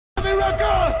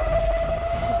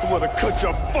I'm gonna cut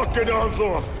your fucking arms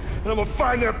off, and I'm gonna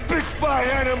find that big spy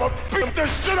hand, and I'm gonna beat the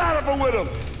shit out of her with him.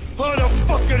 Oh, the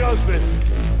fucking husband.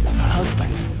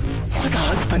 Husband? What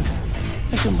husband?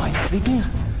 Is your mind sleeping?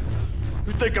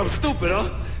 You think I'm stupid, huh?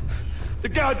 The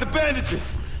guy with the bandages.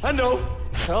 I know.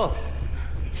 So,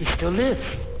 he still lives.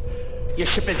 Your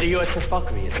ship is a USS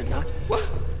Valkyrie, is it not? What?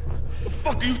 The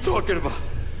fuck are you talking about?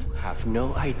 I have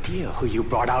no idea who you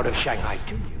brought out of Shanghai,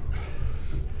 do you?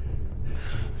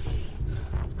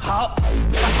 How?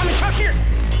 I'm stuck here!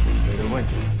 Wait a minute.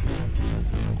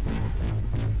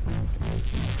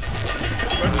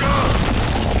 Let's go!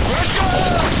 Let's go!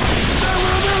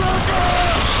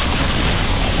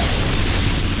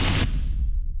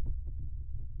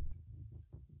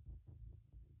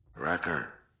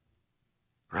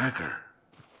 Racker.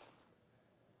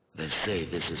 They say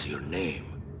this is your name.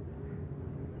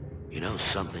 You know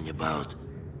something about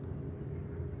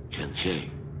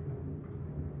Chen.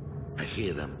 I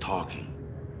hear them talking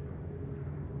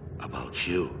about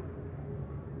you,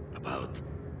 about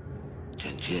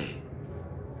Chen.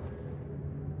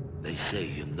 They say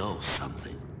you know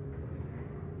something.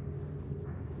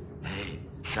 Hey,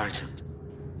 Sergeant,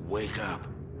 wake up.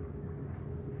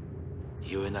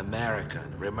 You're an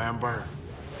American, remember?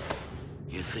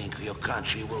 You think your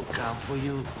country will come for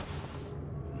you?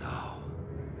 No.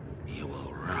 You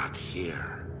will rot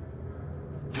here.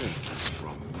 Take us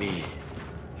from me.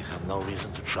 You have no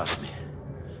reason to trust me.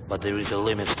 But there is a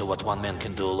limit to what one man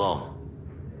can do alone.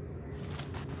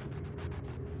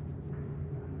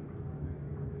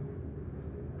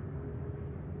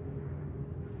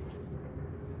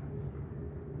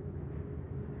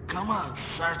 Come on,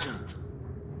 Sergeant.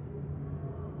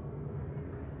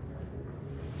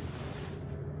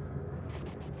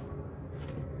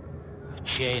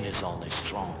 A chain is only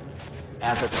strong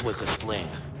as its weakest link.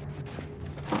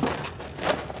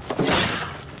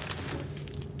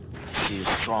 I see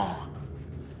you're strong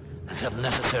and have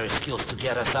necessary skills to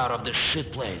get us out of this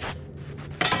shit place.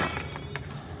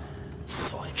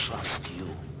 So I trust you.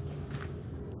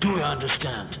 Do you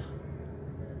understand?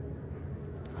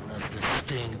 Unless the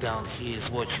sting down here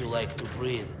is what you like to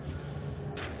breathe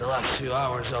the last few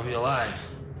hours of your life.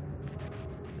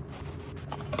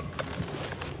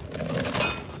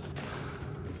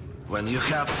 When you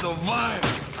have survived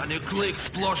a nuclear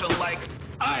explosion like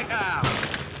I have,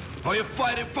 or you're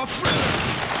fighting for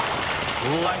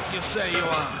freedom, like you say you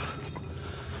are,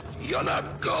 you're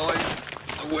not going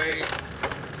away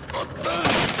or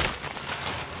die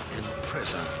in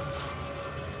prison.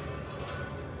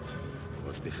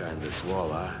 What's behind this wall,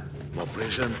 huh? More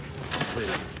prison?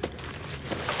 Freedom.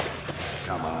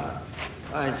 Come on,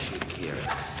 aren't you curious?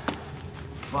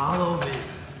 Follow me.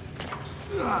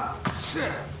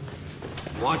 Shit.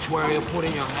 Watch where you're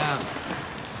putting your hand.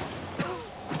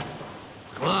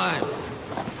 Climb.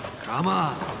 Come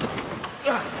on.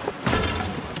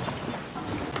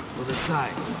 To the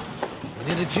side. You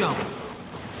need to jump.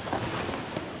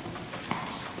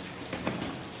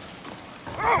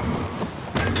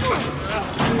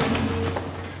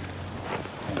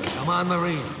 Come on,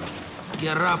 Marine.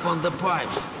 Get up on the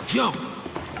pipes. Jump.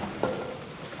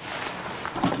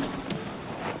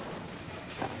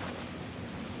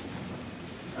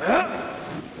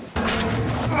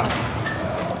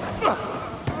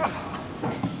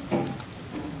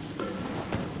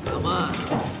 Come on.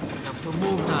 You have to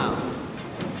move now.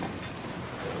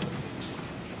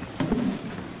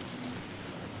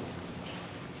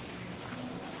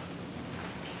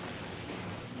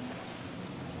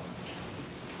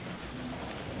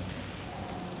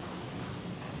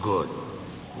 Good.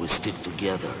 We stick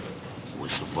together. We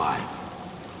survive.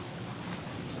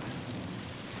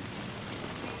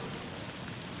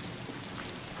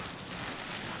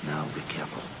 Now be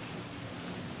careful.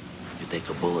 You take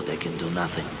a bullet, they can do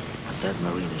nothing. But that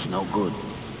Marine is no good.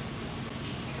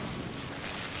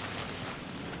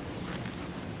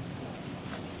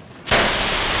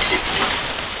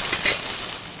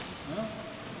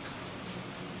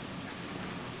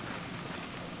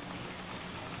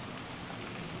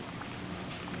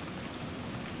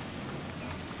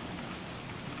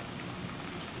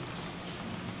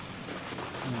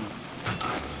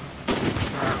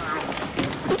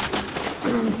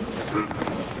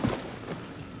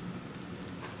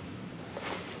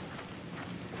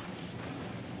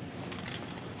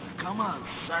 Come on,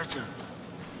 Sergeant.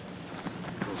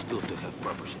 It feels good to have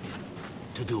purpose again.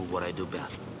 To do what I do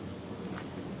best.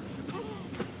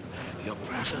 Your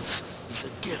presence is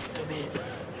a gift to me.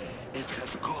 It has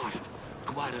caused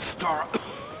quite a stir.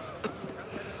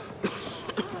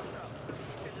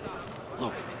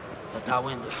 Look, the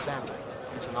tower in the center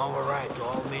is an override to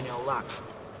all menial locks.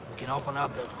 can open up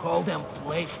the golden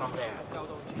place from there.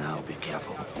 Now be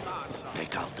careful.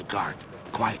 Take out the guard,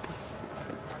 quietly.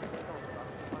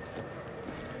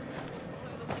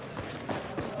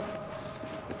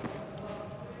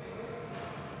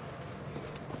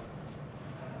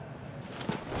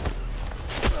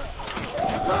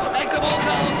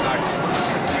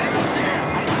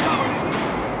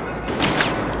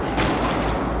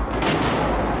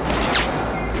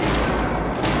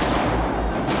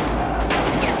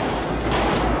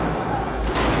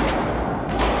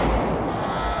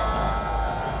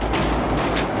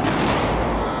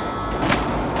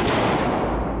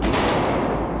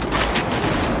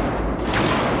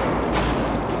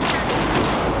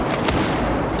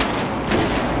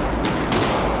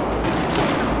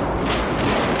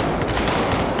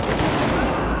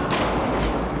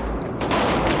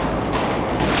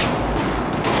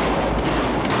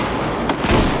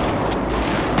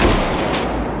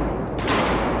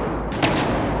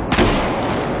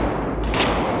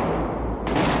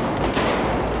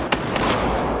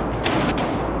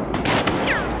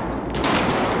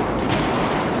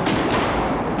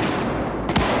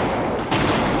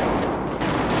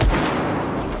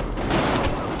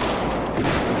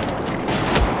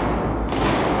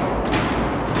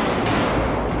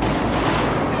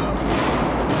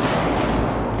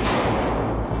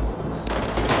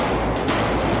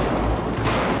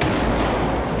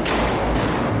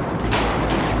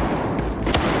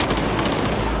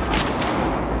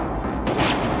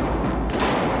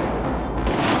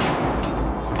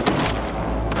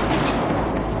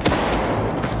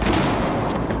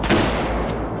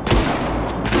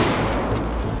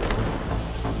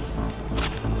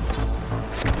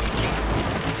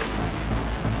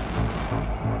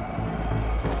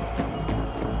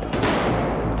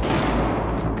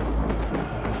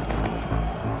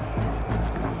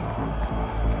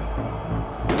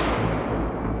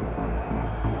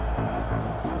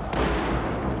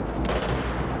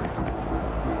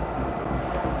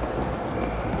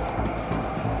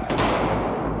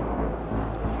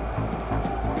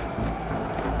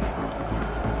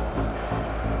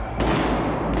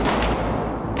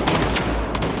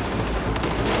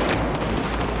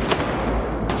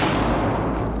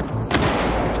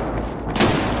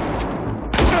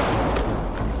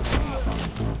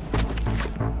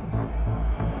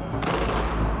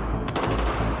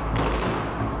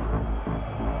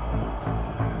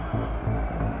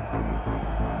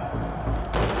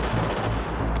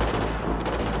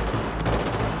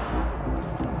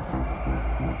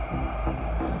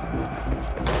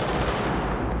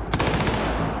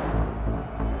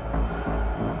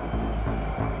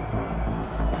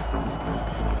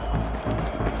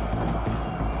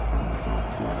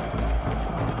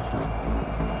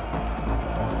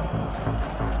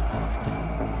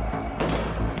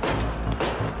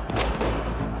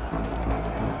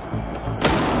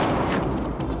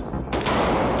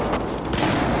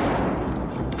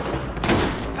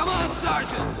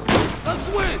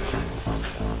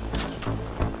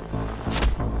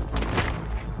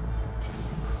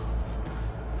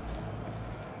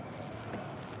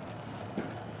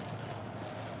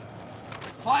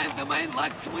 Find the main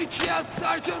light switch, yes,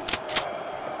 Sergeant?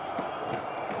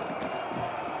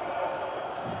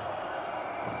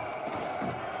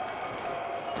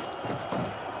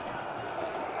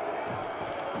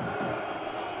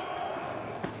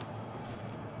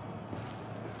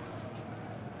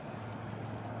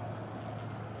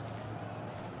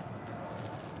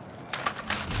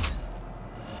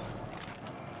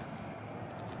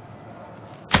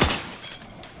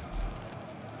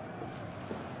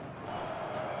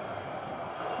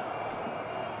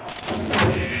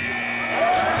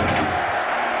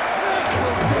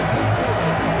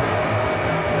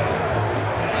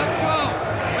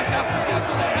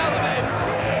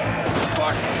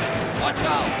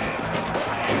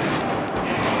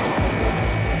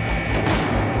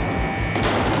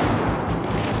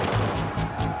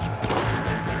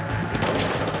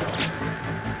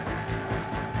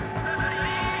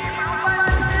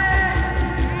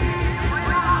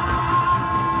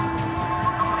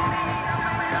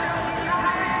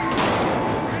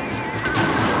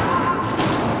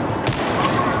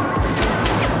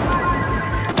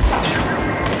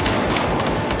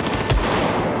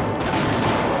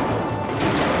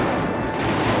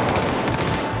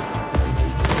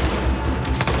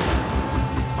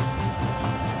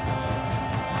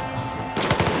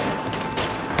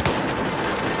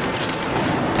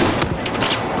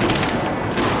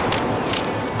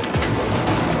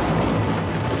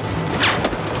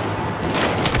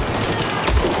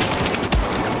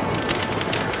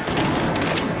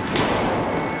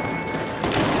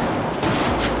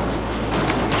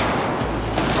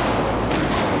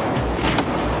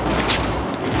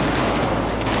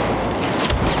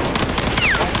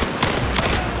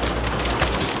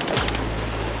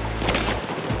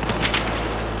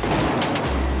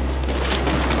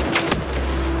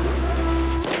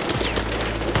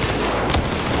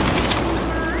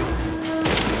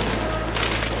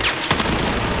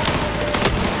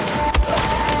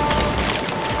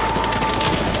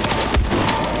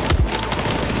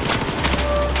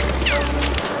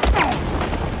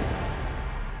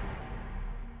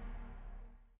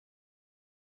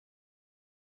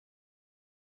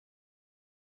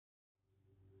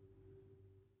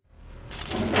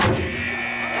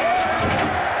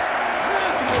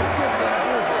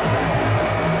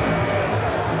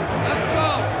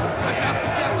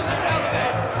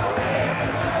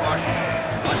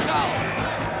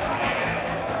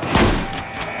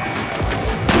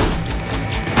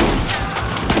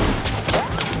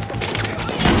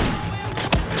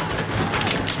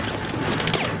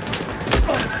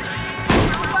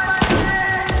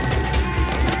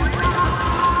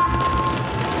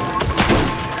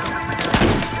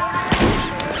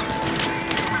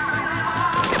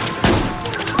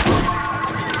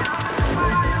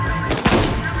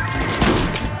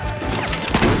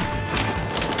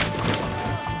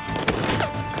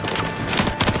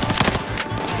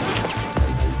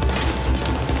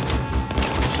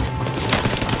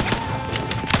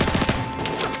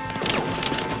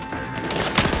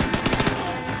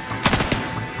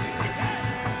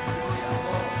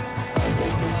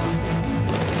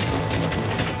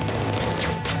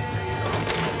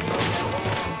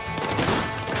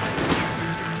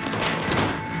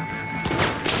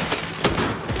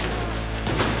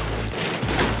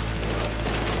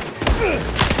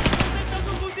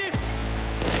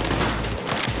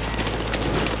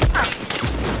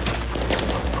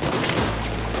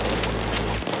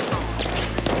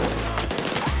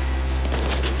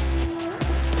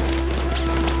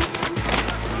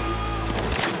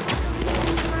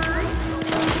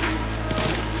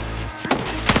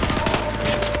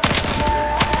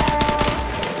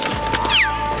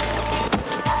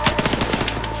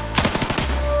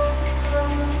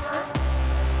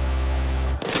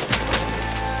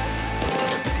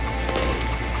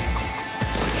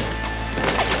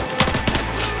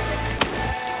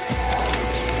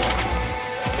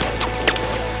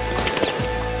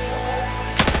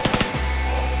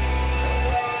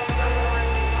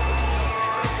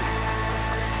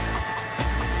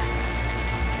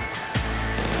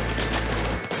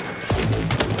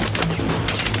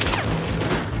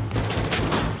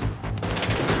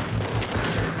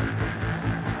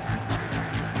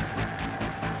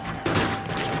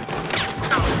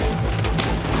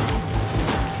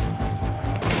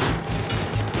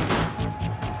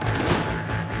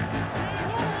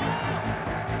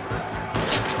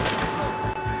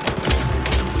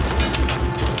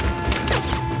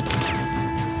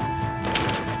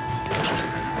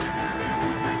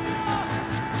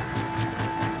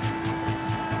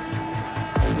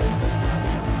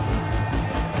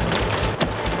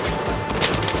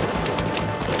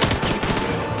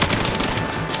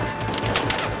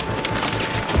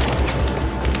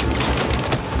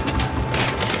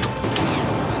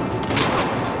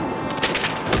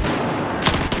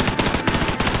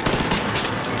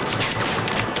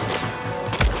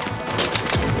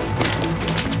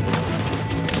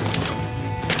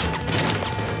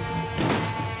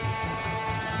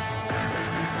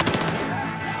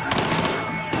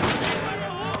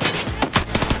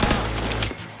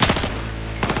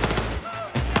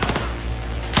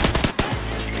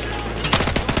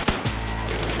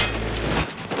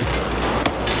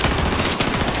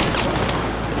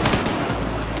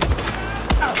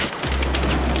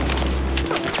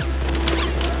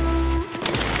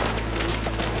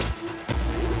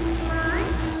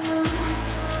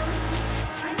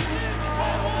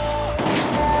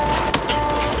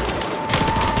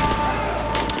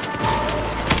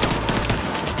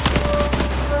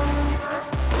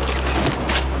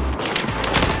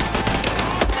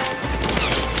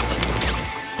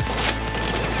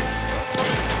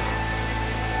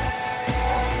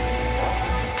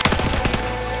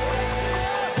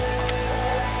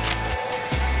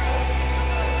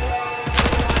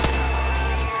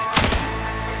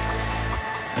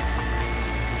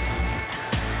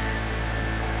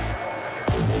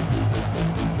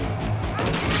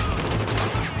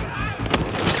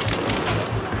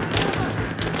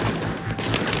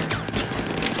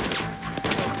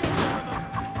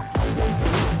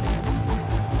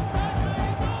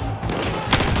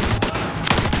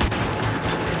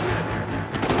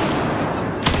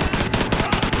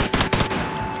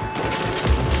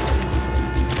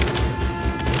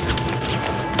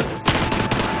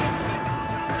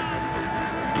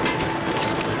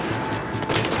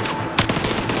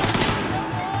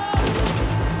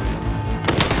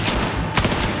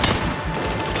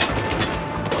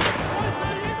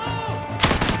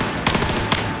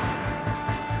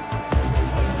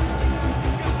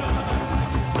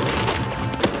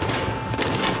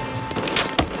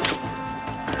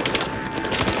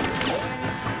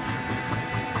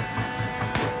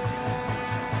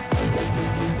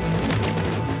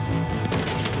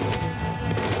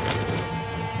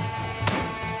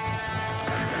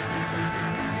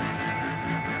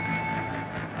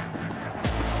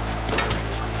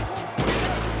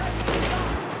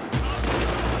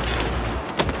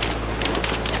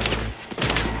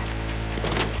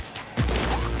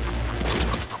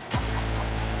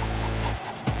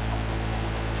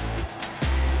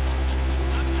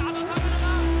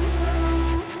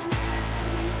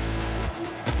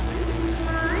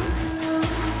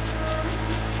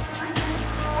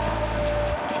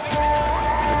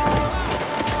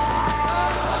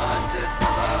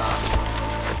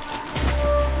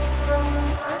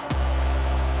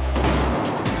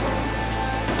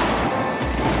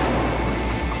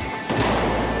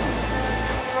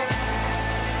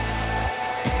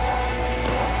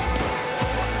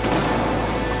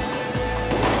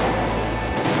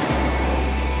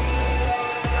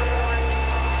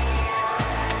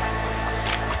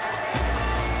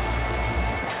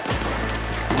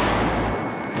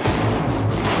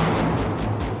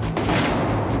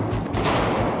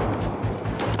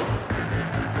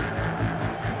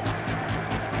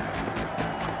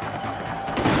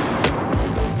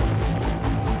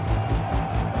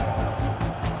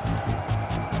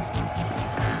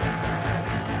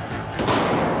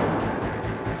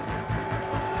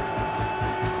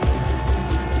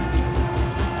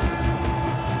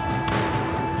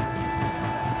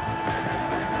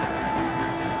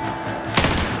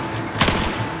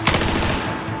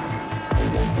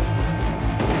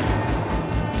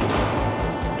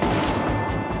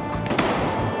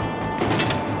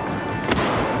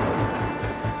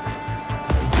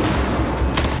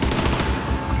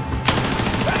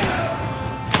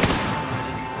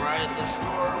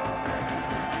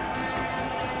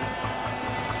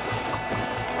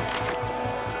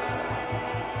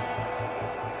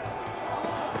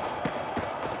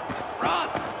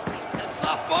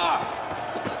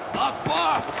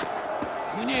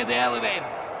 in the elevator.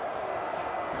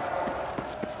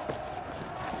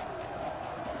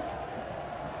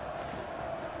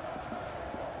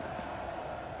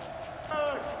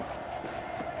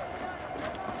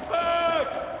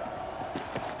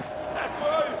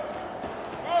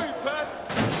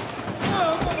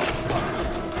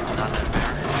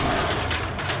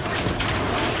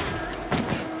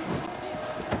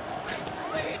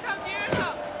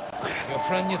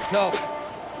 Yourself.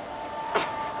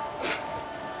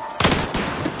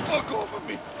 Fuck over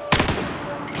me.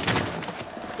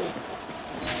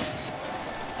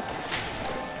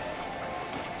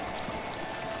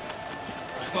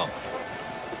 Come.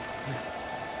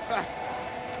 Pack.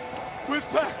 Where's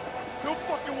Pack? No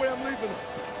fucking way I'm leaving him.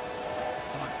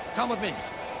 Come on. Come with me.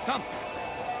 Come.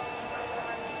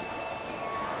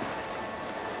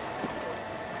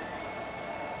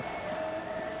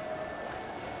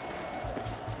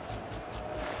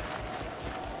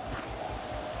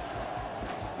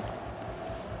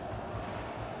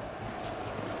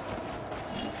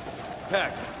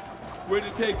 Pack. Where'd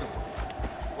you take him?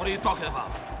 What are you talking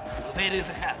about? The bait is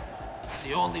ahead. It's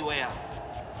the only way out.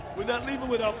 We're not leaving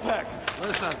without Pack.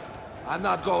 Listen, I'm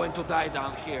not going to die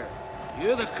down here.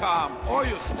 You either come or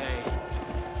you stay.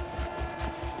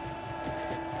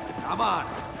 Come on.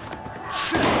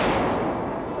 Shit!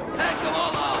 Take them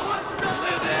all out!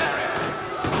 Leave the area!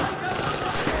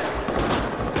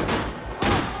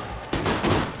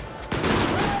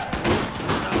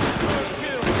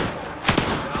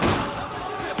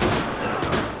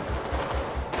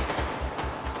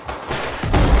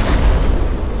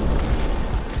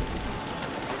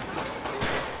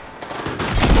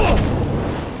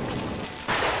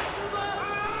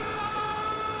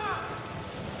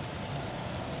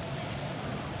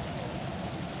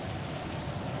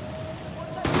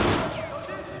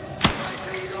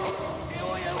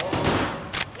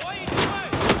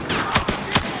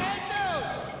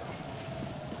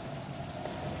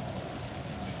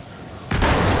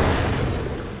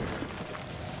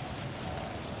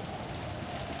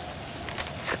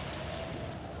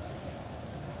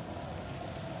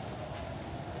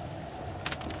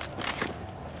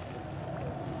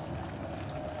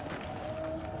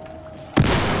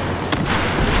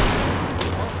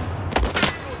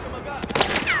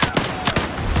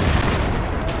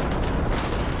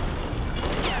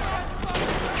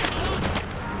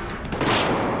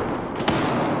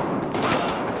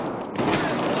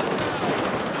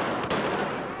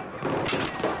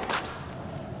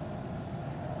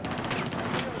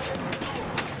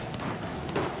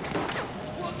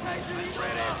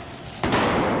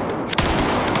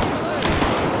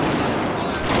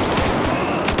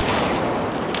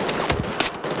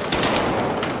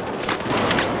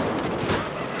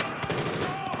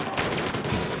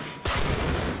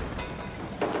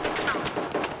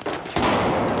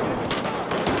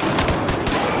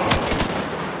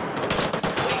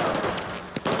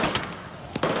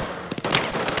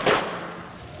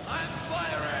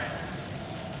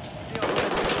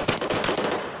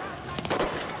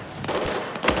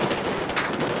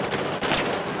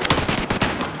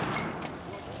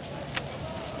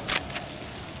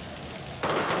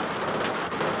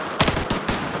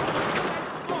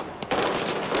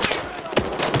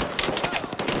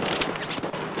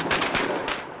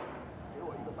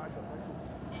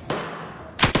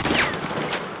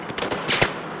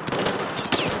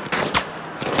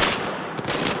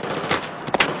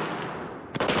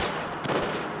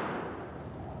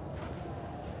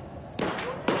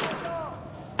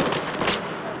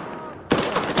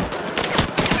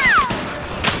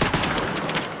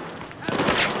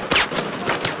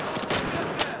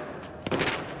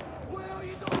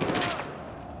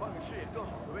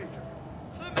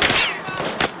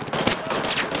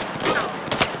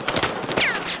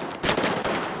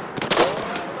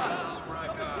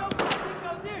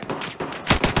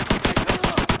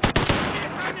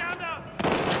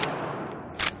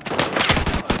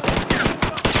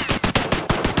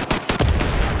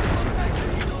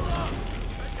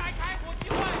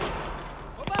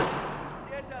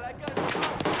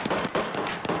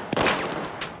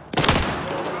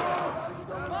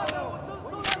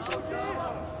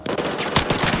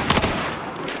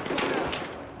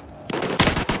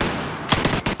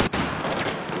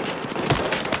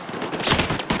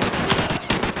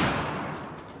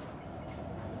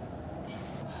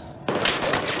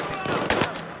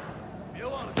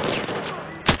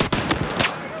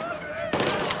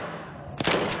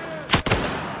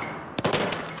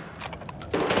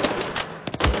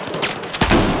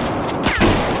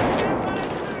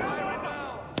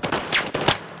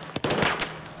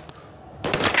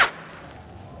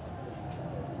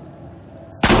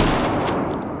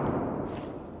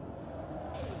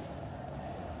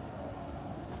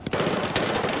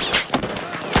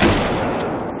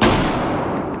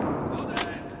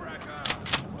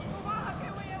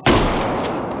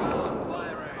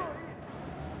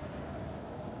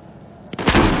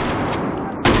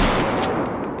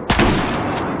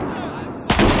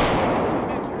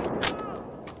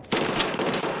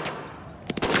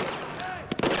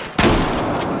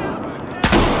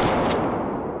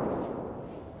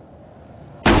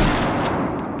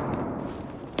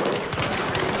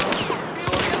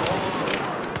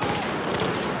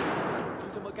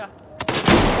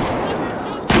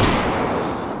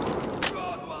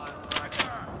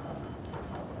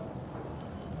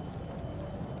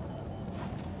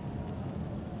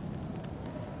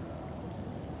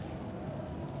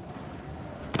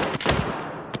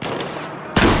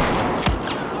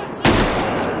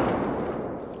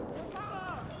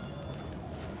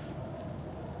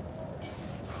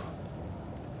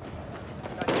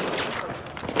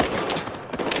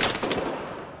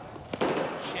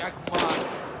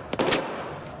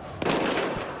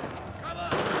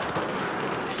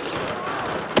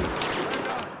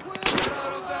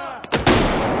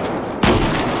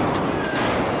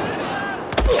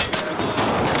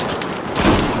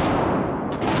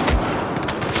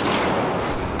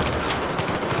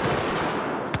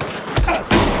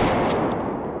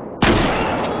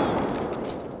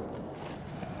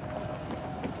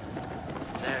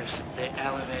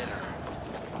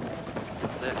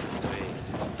 this is sweet.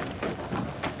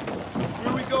 Where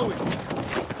are we going?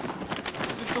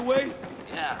 Is this the way?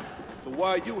 Yeah, So why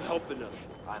are you helping us?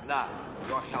 I'm not.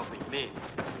 You're helping me.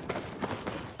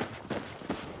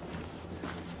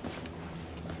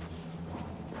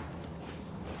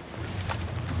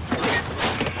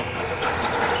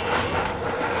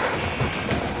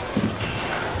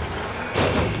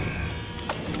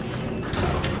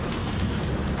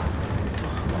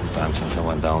 Since I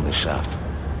went down this shaft.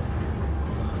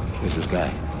 Who's this guy?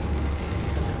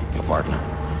 Your partner.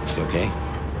 Is he okay?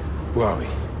 Where are we?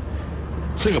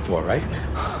 Singapore, right?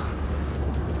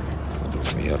 Don't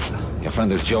lose me up, sir. Your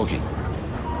friend is joking.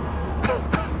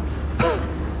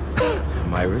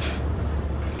 I'm Irish.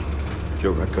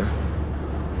 Joe Rutger.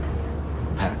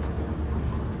 Hat.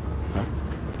 Huh?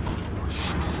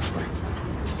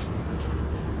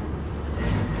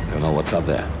 I don't know what's up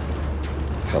there.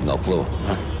 I have no clue.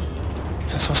 Huh?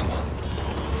 That's possible.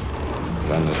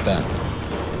 You understand?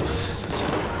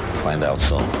 Find out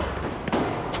soon.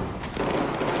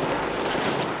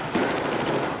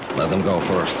 Let them go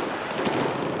first.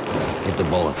 Hit the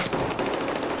bullets.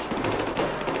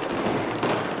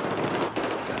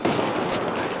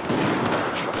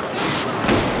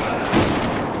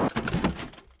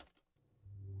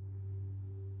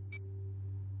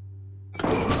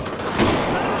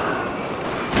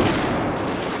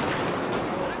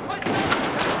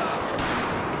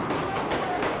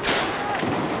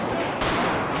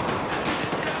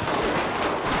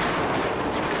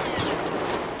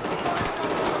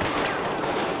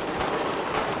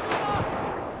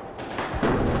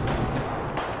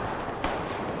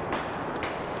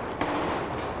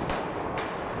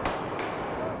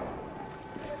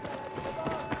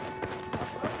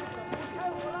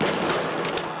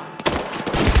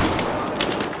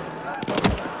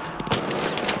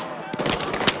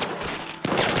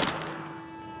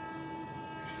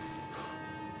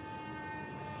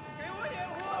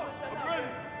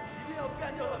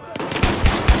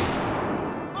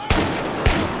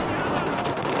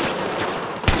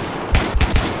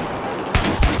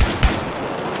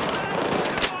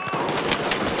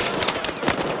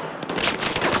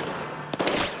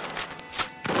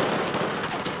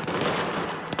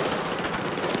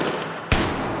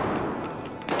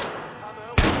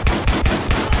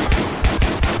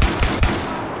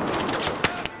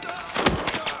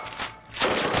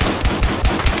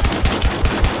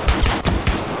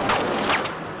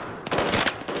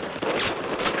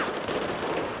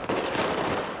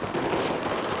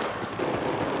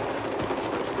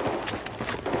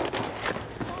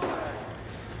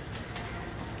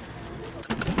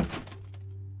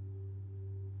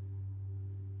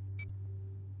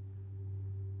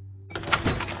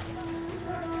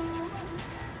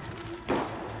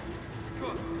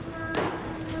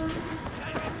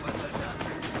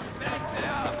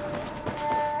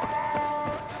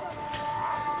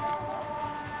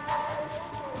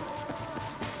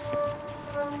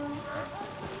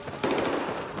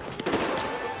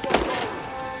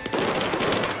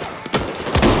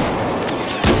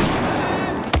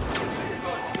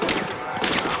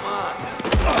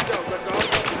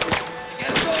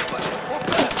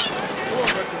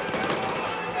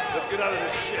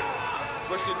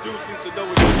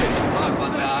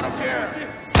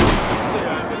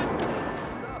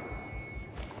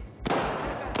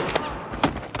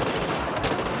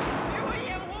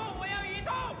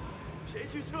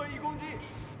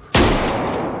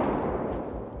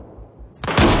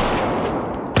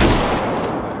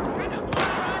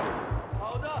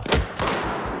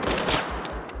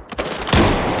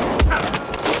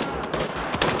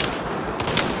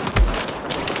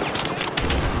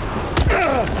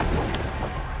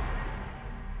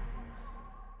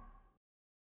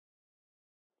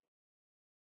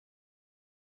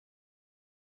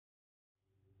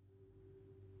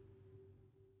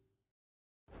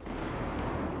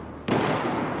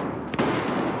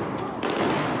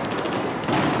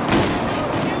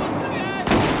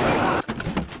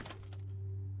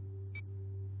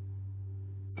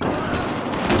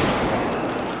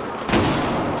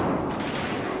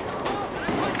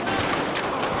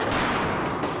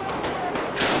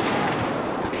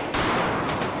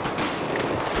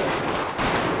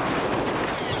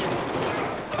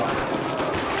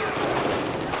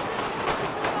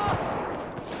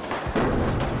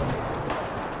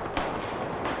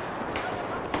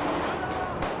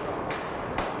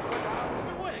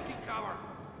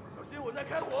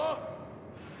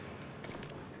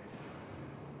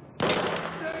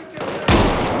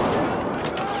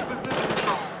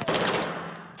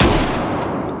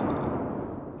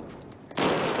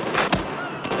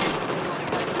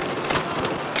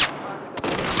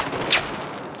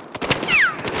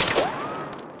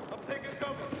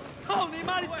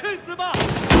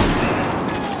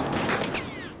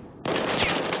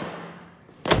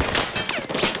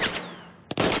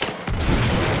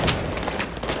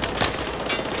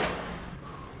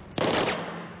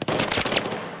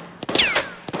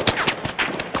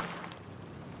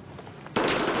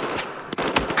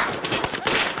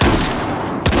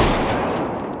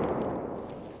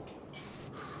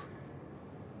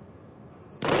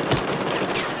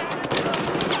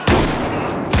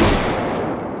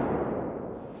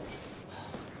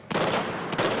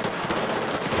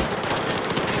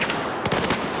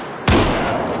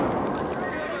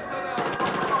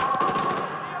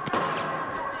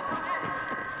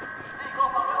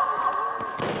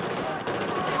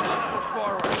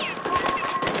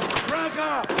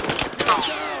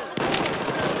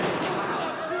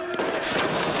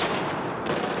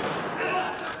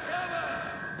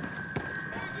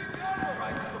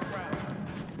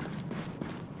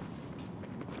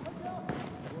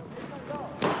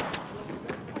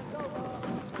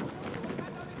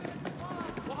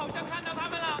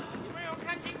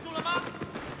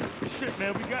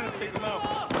 Man, we gotta take him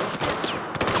out.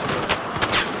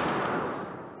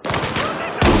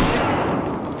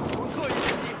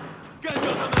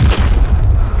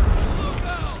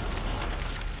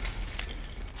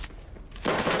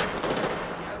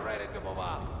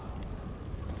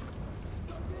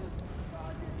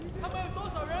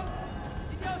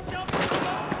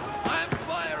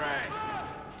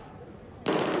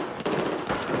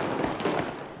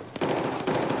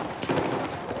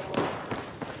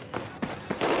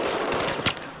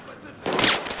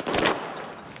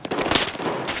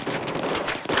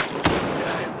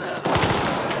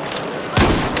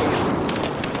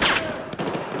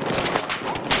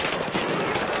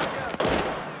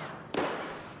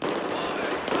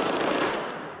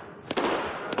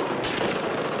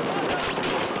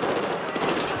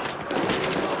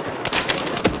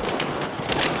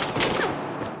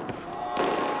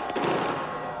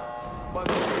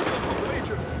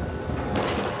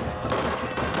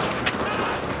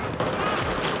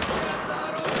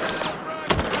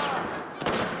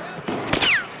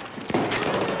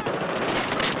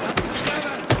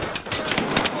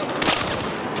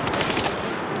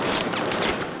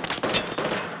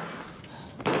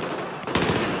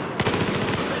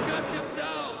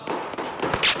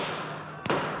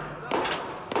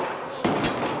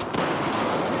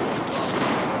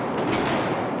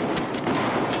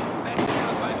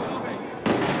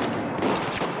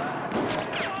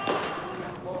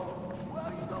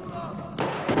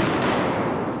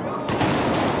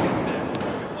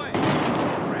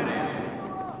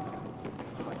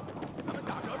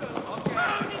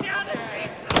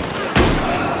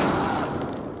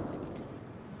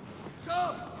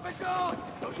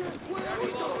 Where are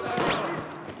we going?